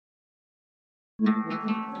Tonight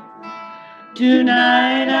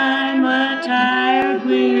I'm a tired,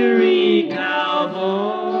 weary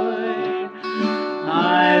cowboy.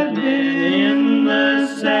 I've been in the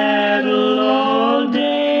saddle all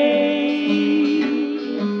day,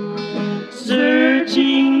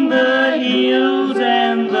 searching the hills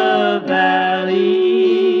and the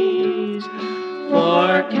valleys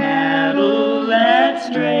for cattle that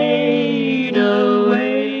strayed away.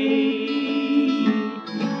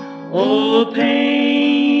 Old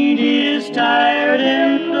Paint is tired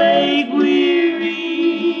and leg weary.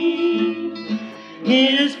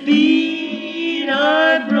 His feet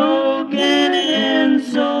are broken and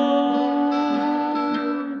sore.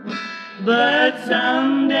 But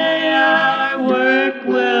someday our work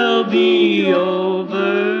will be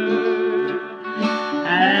over,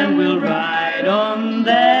 and we'll ride on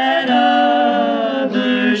that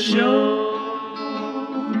other shore.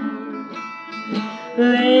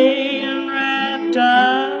 Laying wrapped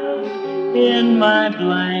up in my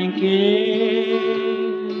blanket,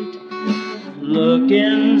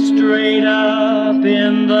 looking straight up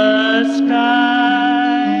in the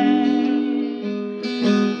sky,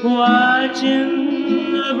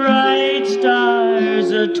 watching the bright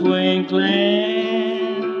stars a-twinkling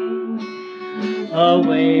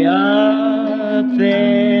away up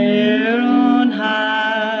there on high.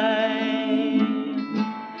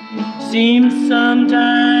 Seems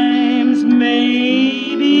sometimes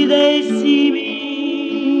maybe they see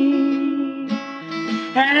me,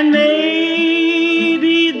 and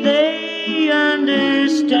maybe they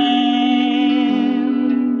understand,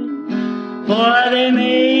 for they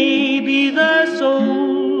may be the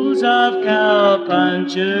souls of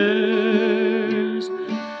cowpunchers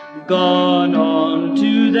gone on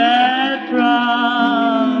to that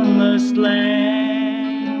promised land.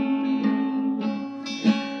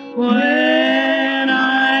 When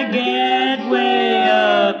I get way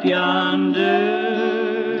up yonder,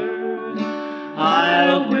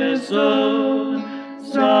 I'll whistle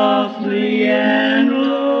softly and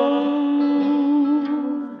low,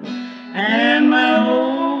 and my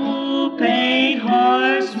old paint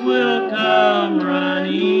horse will come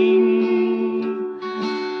running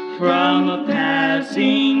from a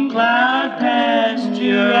passing cloud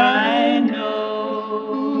pasture, I know.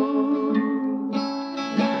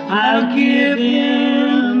 I'll give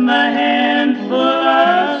him a handful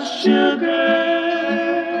of sugar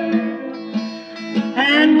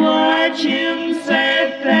and watch him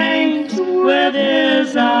say thanks with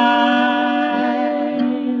his eyes.